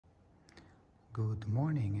Good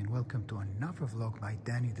morning and welcome to another vlog by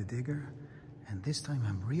Danny the Digger. And this time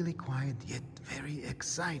I'm really quiet yet very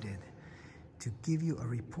excited to give you a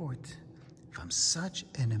report from such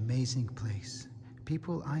an amazing place.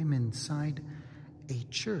 People, I'm inside a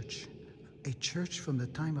church from the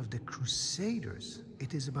time of the Crusaders.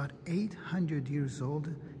 It is about 800 years old,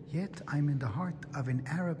 yet I'm in the heart of an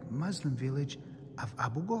Arab Muslim village of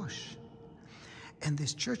Abu Ghosh. And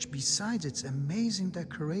this church, besides its amazing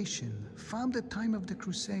decoration from the time of the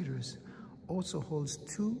Crusaders, also holds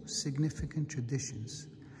two significant traditions.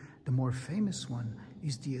 The more famous one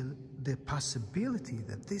is the possibility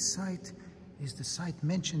that this site is the site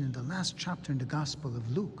mentioned in the last chapter in the Gospel of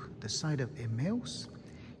Luke, the site of Emmaus.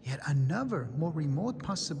 Yet another, more remote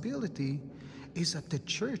possibility is that the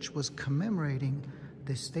church was commemorating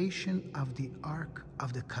the station of the Ark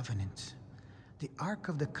of the Covenant. The Ark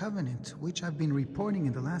of the Covenant, which I've been reporting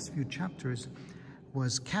in the last few chapters,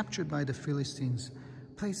 was captured by the Philistines,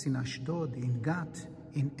 placed in Ashdod, in Gat,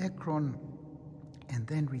 in Ekron, and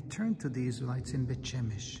then returned to the Israelites in Bet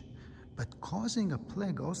Shemesh. But causing a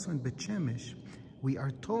plague also in Bet Shemesh, we are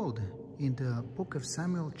told in the book of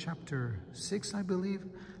Samuel chapter 6, I believe,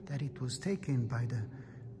 that it was taken by the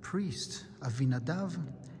priest Avinadav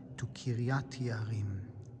to Kiryat Yarim.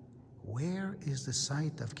 Where is the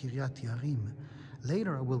site of Kiryat Yarim?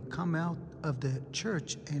 Later I will come out of the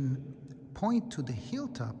church and point to the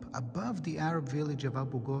hilltop above the Arab village of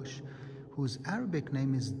Abu Ghosh, whose Arabic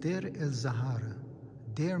name is Deir el-Zahar.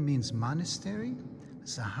 Deir means monastery.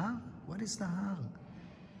 Zahar, what is Zahar?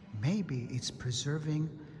 Maybe it's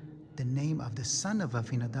preserving the name of the son of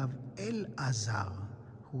Avinadav, El-Azar,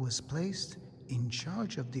 who was placed in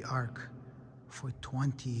charge of the ark for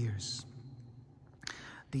 20 years.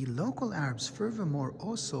 The local Arabs furthermore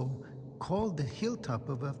also called the hilltop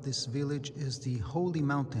above this village is the holy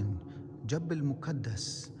mountain, Jabal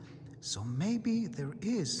Muqaddas. So maybe there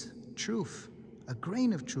is truth, a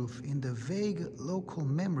grain of truth in the vague local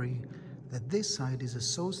memory that this site is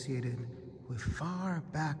associated with far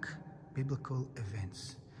back biblical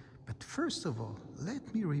events. But first of all,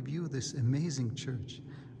 let me review this amazing church,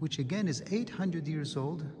 which again is 800 years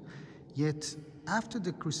old, yet after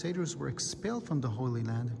the Crusaders were expelled from the Holy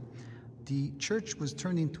Land, the church was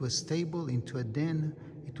turned into a stable, into a den.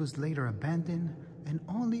 It was later abandoned, and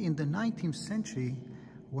only in the 19th century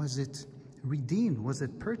was it redeemed, was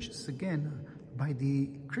it purchased again by the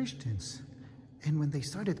Christians. And when they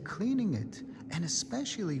started cleaning it, and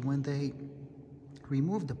especially when they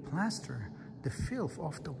removed the plaster, the filth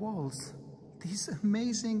off the walls, these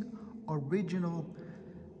amazing original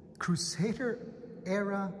Crusader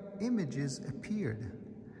era images appeared.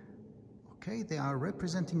 Okay, they are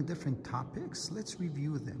representing different topics. Let's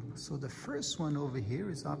review them. So the first one over here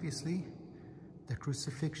is obviously the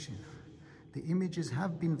crucifixion. The images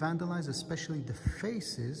have been vandalized, especially the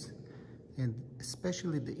faces, and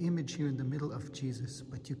especially the image here in the middle of Jesus.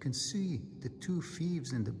 But you can see the two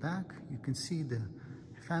thieves in the back. You can see the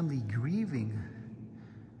family grieving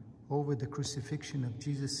over the crucifixion of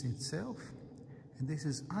Jesus itself. And this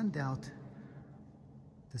is undoubtedly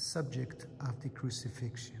the subject of the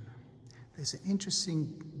crucifixion.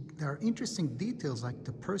 There are interesting details, like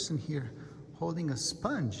the person here holding a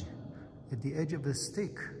sponge at the edge of a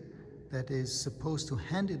stick that is supposed to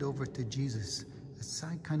hand it over to Jesus. It's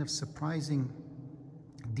a kind of surprising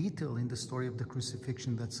detail in the story of the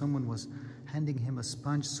crucifixion, that someone was handing him a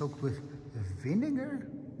sponge soaked with vinegar.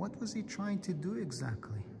 What was he trying to do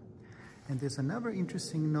exactly? And there's another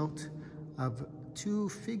interesting note of two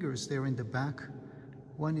figures there in the back.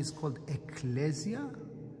 One is called Ecclesia,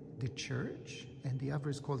 the church, and the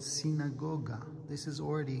other is called Synagoga. This is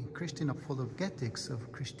already Christian apologetics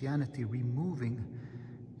of Christianity removing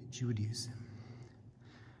Judaism.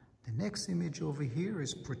 The next image over here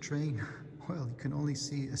is portraying, well, you can only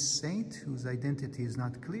see a saint whose identity is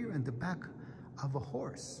not clear, and the back of a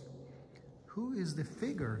horse. Who is the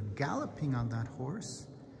figure galloping on that horse?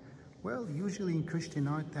 Well, usually in Christian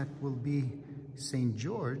art that will be St.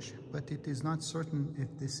 George, but it is not certain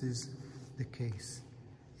if this is the case.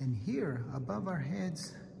 And here, above our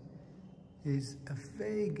heads, is a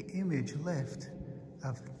vague image left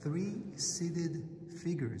of three seated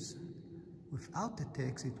figures. Without the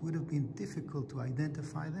text, it would have been difficult to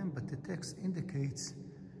identify them, but the text indicates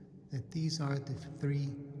that these are the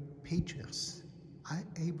three patriarchs,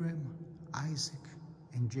 Abraham, Isaac,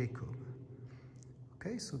 and Jacob.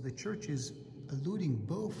 Okay, so the church is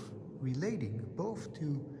relating both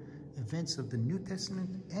to events of the New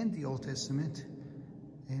Testament and the Old Testament.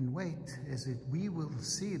 And we will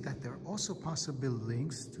see that there are also possible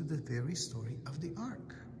links to the very story of the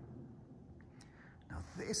ark. Now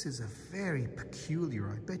This is a very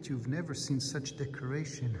peculiar, I bet you've never seen such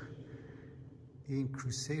decoration in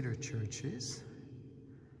Crusader churches.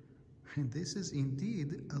 And this is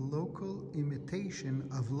indeed a local imitation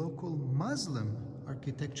of local Muslim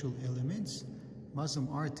architectural elements. Muslim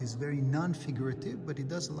art is very non-figurative, but it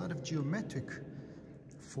does a lot of geometric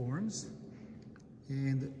forms.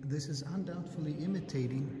 And this is undoubtedly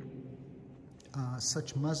imitating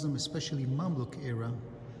such Muslim, especially Mamluk era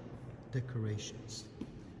decorations.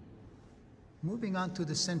 Moving on to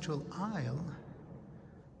the central aisle,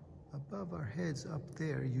 above our heads up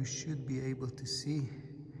there, you should be able to see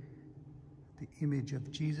the image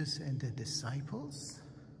of Jesus and the disciples.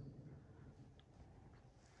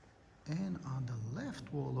 And on the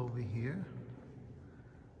left wall over here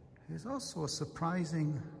is also a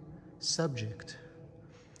surprising subject.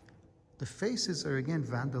 The faces are again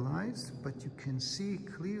vandalized, but you can see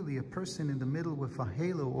clearly a person in the middle with a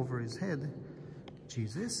halo over his head,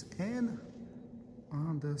 Jesus, and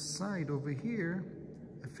on the side over here,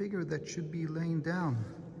 a figure that should be laying down.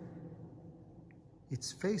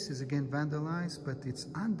 Its face is again vandalized, but it's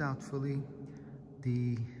undoubtedly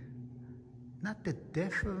not the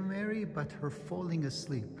death of Mary, but her falling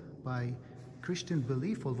asleep. By Christian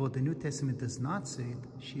belief, although the New Testament does not say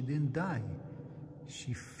it, she didn't die.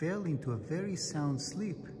 She fell into a very sound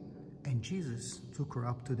sleep, and Jesus took her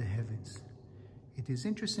up to the heavens. It is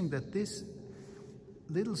interesting that this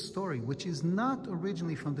little story, which is not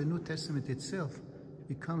originally from the New Testament itself,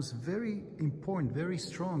 becomes very important, very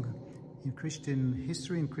strong in Christian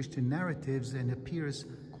history and Christian narratives, and appears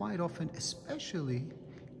quite often, especially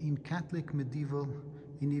in Catholic, medieval,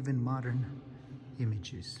 and even modern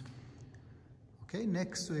images. Okay,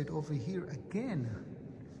 next to it over here again,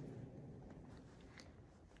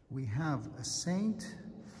 we have a saint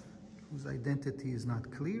whose identity is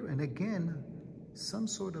not clear, and again, some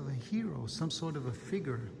sort of a hero, some sort of a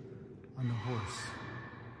figure on a horse.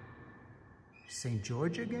 St.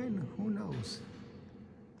 George again? Who knows?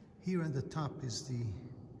 Here on the top is the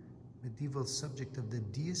medieval subject of the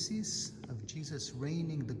diocese of Jesus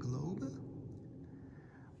reigning the globe.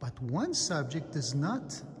 But one subject does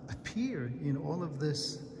not appear in all of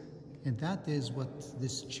this, and that is what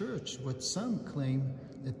this church, what some claim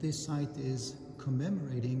that this site is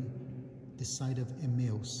commemorating, the site of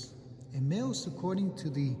Emmaus. Emmaus, according to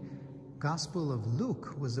the Gospel of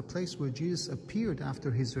Luke, was the place where Jesus appeared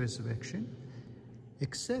after his resurrection,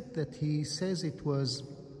 except that he says it was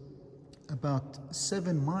about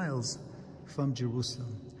 7 miles from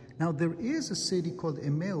Jerusalem. Now there is a city called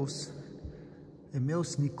Emmaus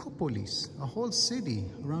Nicopolis, a whole city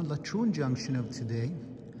around Latrun Junction of today,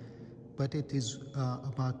 but it is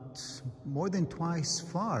about more than twice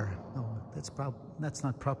far. No, that's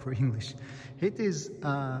not proper English. It is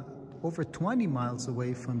over 20 miles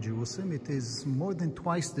away from Jerusalem. It is more than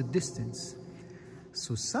twice the distance.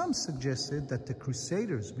 So some suggested that the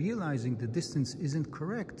Crusaders, realizing the distance isn't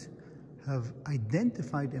correct, have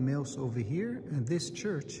identified Emmaus over here, and this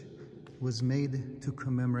church was made to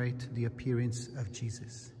commemorate the appearance of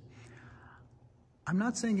Jesus. I'm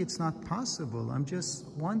not saying it's not possible. I'm just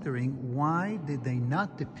wondering, why did they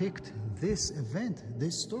not depict this event,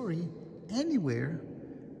 this story, anywhere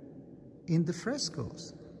in the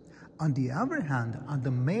frescoes? On the other hand, on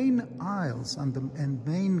the main aisles, and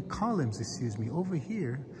main columns, over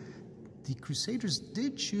here, the Crusaders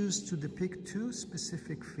did choose to depict 2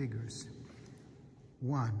 specific figures.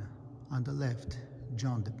 One, on the left,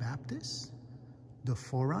 John the Baptist, the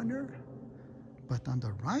forerunner, but on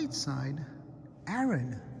the right side,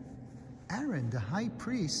 Aaron, the high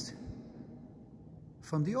priest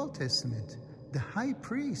from the Old Testament, the high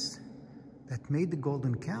priest that made the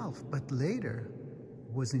golden calf, but later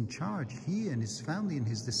was in charge, he and his family and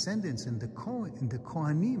his descendants and the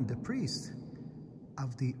Kohanim, the priest,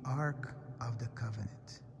 of the Ark of the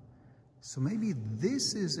Covenant. So maybe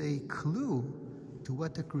this is a clue to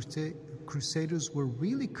what the Crusaders were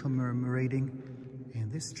really commemorating in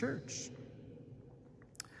this church.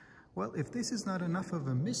 Well, if this is not enough of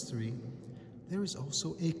a mystery, there is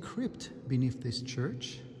also a crypt beneath this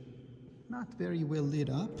church, not very well lit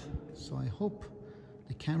up, so I hope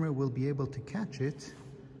the camera will be able to catch it,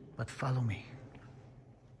 but follow me.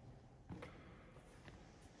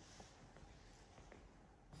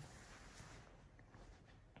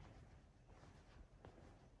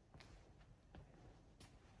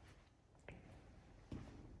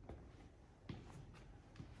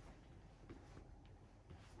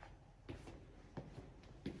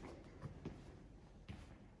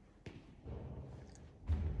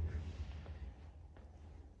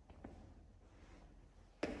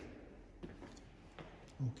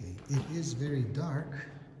 Okay, it is very dark,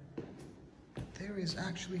 but there is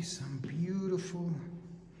actually some beautiful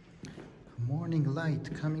morning light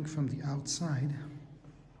coming from the outside.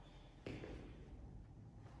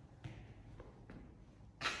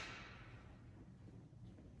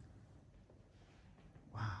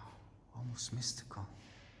 Wow, almost mystical.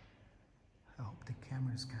 I hope the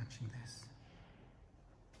camera is catching this.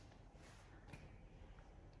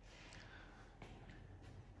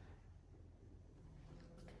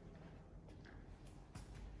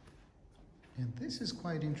 And this is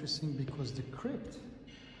quite interesting because the crypt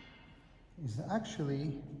is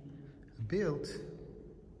actually built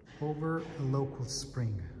over a local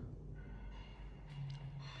spring.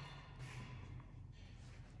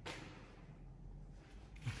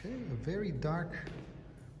 Okay, a very dark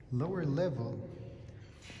lower level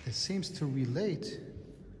that seems to relate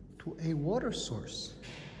to a water source.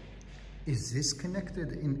 Is this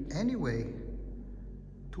connected in any way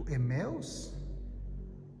to Emmaus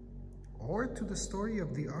or to the story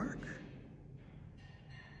of the Ark?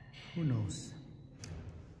 Who knows?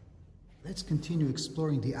 Let's continue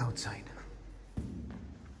exploring the outside.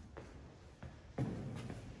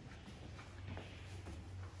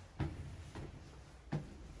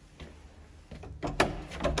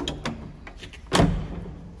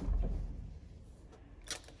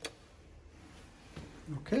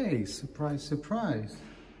 Okay, surprise, surprise.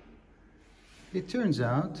 It turns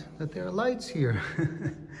out that there are lights here.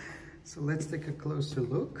 So let's take a closer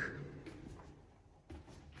look.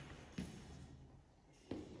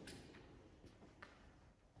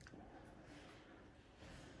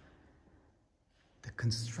 The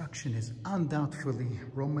construction is undoubtedly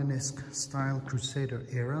Romanesque style Crusader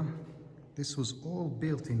era. This was all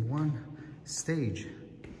built in one stage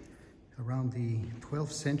around the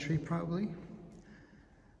 12th century probably.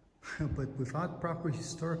 But without proper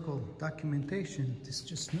historical documentation, there's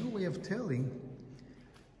just no way of telling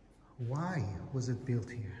why was it built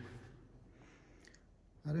here.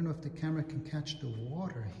 I don't know if the camera can catch the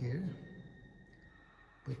water here,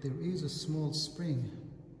 but there is a small spring.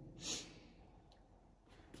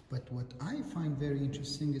 But what I find very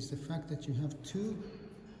interesting is the fact that you have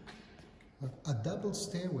a double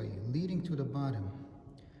stairway leading to the bottom.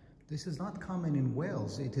 This is not common in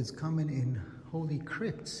Wales, it is common in holy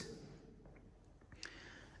crypts.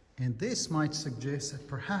 And this might suggest that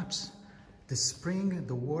perhaps the spring,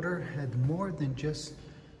 the water, had more than just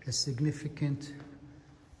a significant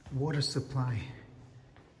water supply.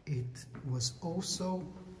 It was also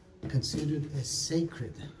considered as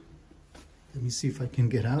sacred. Let me see if I can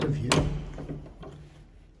get out of here.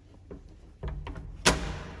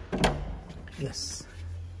 Yes.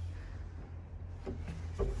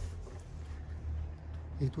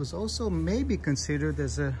 It was also maybe considered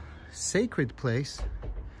as a sacred place,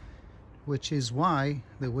 which is why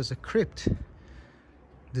there was a crypt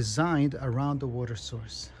designed around the water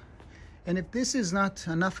source. And if this is not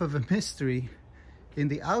enough of a mystery, in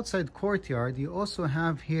the outside courtyard you also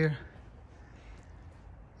have here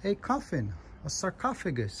a coffin, a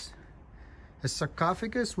sarcophagus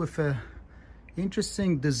with a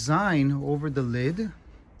interesting design over the lid.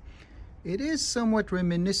 It is somewhat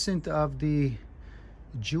reminiscent of the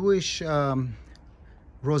Jewish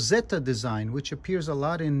Rosetta design, which appears a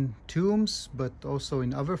lot in tombs, but also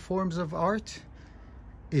in other forms of art.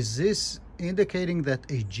 Is this indicating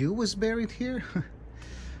that a Jew was buried here?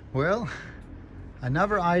 Well,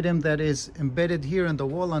 another item that is embedded here on the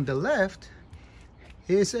wall on the left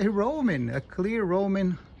is a clear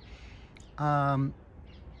Roman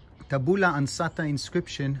tabula ansata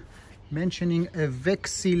inscription mentioning a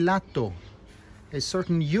vexillato, a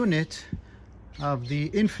certain unit of the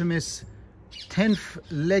infamous 10th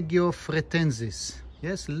Legio Fretensis.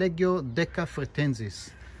 Yes, Legio Deca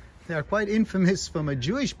Fretensis. They are quite infamous from a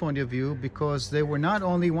Jewish point of view because they were not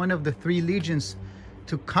only one of the 3 legions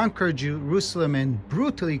to conquer Jerusalem and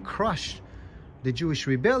brutally crush the Jewish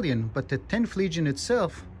rebellion, but the 10th Legion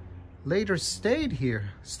itself later stayed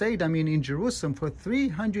in Jerusalem for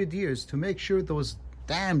 300 years to make sure those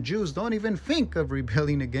damn Jews don't even think of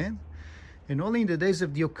rebelling again. And only in the days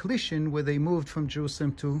of Diocletian were they moved from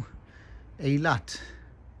Jerusalem to Eilat.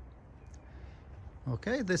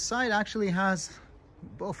 Okay, this site actually has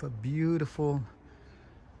both a beautiful,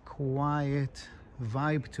 quiet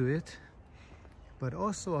vibe to it, but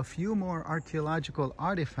also a few more archaeological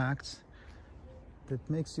artifacts that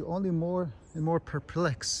makes you only more and more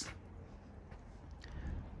perplexed.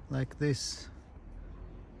 Like this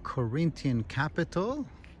Corinthian capital,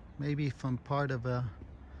 maybe from part of a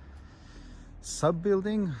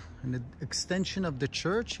sub-building, an extension of the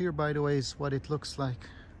church. Here, by the way, is what it looks like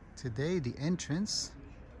today, the entrance.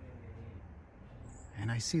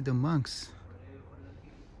 And I see the monks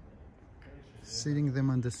sitting them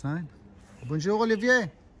on the side. Bonjour, Olivier.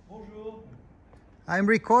 Bonjour. I'm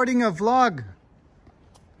recording a vlog.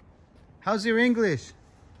 How's your English?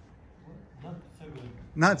 Not so good.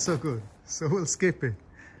 Not so good, so we'll skip it.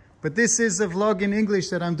 But this is a vlog in English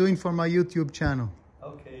that I'm doing for my YouTube channel.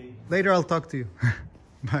 Okay. Later I'll talk to you.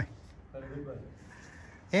 Bye.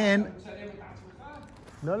 And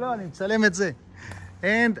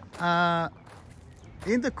and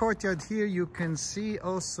in the courtyard here you can see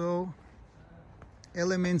also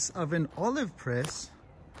elements of an olive press,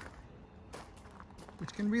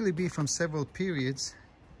 which can really be from several periods,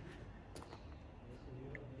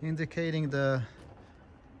 indicating the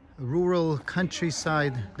rural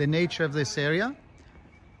countryside, the nature of this area.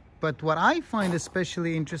 But what I find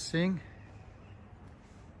especially interesting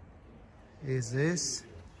is this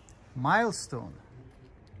milestone.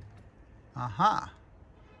 Aha!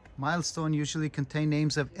 Milestone usually contain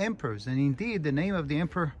names of emperors, and indeed the name of the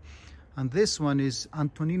emperor on this one is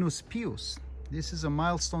Antoninus Pius. This is a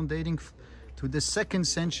milestone dating to the 2nd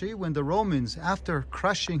century, when the Romans, after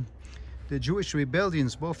crushing the Jewish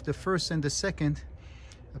rebellions, both the first and the second,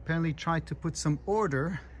 apparently tried to put some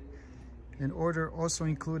order. And order also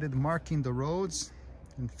included marking the roads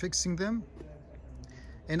and fixing them.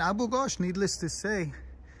 And Abu Ghosh, needless to say,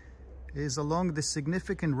 is along the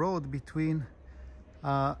significant road between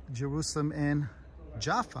Jerusalem and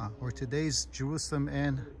Jaffa, or today's Jerusalem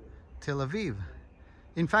and Tel Aviv.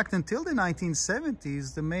 In fact, until the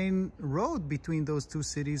 1970s, the main road between those two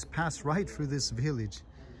cities passed right through this village.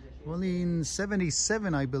 Only in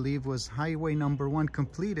 77, I believe, was highway number 1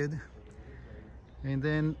 completed. And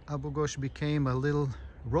then Abu Ghosh became a little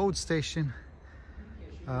road station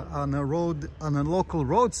on a local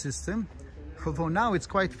road system. Although now it's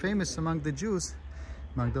quite famous among the Jews,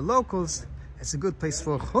 among the locals. It's a good place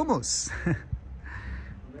for hummus.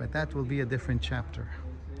 But that will be a different chapter.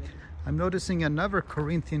 I'm noticing another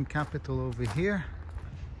Corinthian capital over here.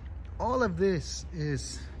 All of this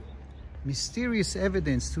is mysterious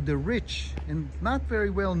evidence to the rich and not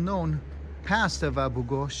very well known past of Abu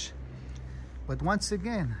Ghosh. But once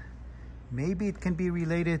again, maybe it can be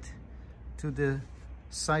related to the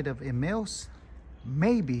site of Emmaus.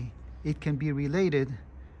 Maybe it can be related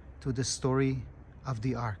to the story of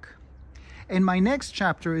the Ark. And my next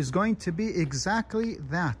chapter is going to be exactly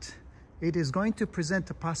that. It is going to present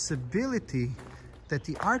the possibility that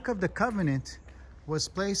the Ark of the Covenant was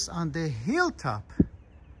placed on the hilltop,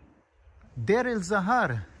 Der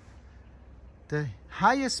el-Zahar, the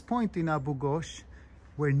highest point in Abu Ghosh,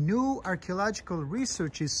 where new archaeological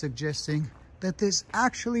research is suggesting that there's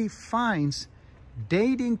actually finds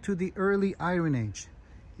dating to the early Iron Age,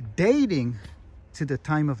 dating to the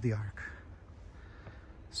time of the Ark.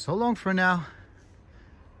 So long for now.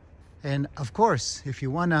 And of course, if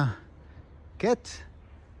you want to get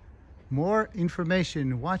more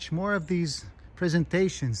information, watch more of these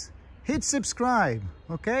presentations, hit subscribe,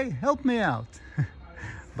 okay? Help me out.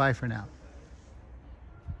 Bye for now.